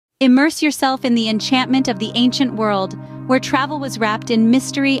Immerse yourself in the enchantment of the ancient world, where travel was wrapped in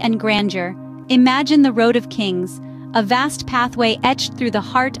mystery and grandeur. Imagine the Road of Kings, a vast pathway etched through the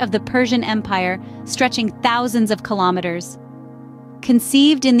heart of the Persian Empire, stretching thousands of kilometers.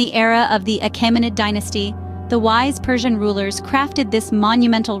 Conceived in the era of the Achaemenid dynasty, the wise Persian rulers crafted this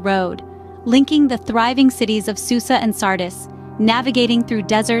monumental road, linking the thriving cities of Susa and Sardis, navigating through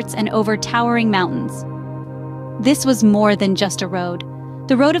deserts and over towering mountains. This was more than just a road.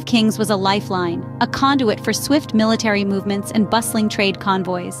 The Road of Kings was a lifeline, a conduit for swift military movements and bustling trade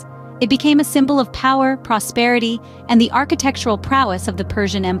convoys. It became a symbol of power, prosperity, and the architectural prowess of the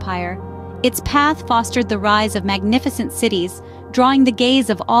Persian Empire. Its path fostered the rise of magnificent cities, drawing the gaze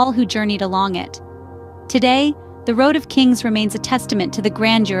of all who journeyed along it. Today, the Road of Kings remains a testament to the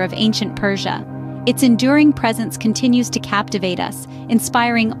grandeur of ancient Persia. Its enduring presence continues to captivate us,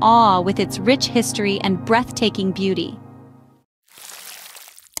 inspiring awe with its rich history and breathtaking beauty.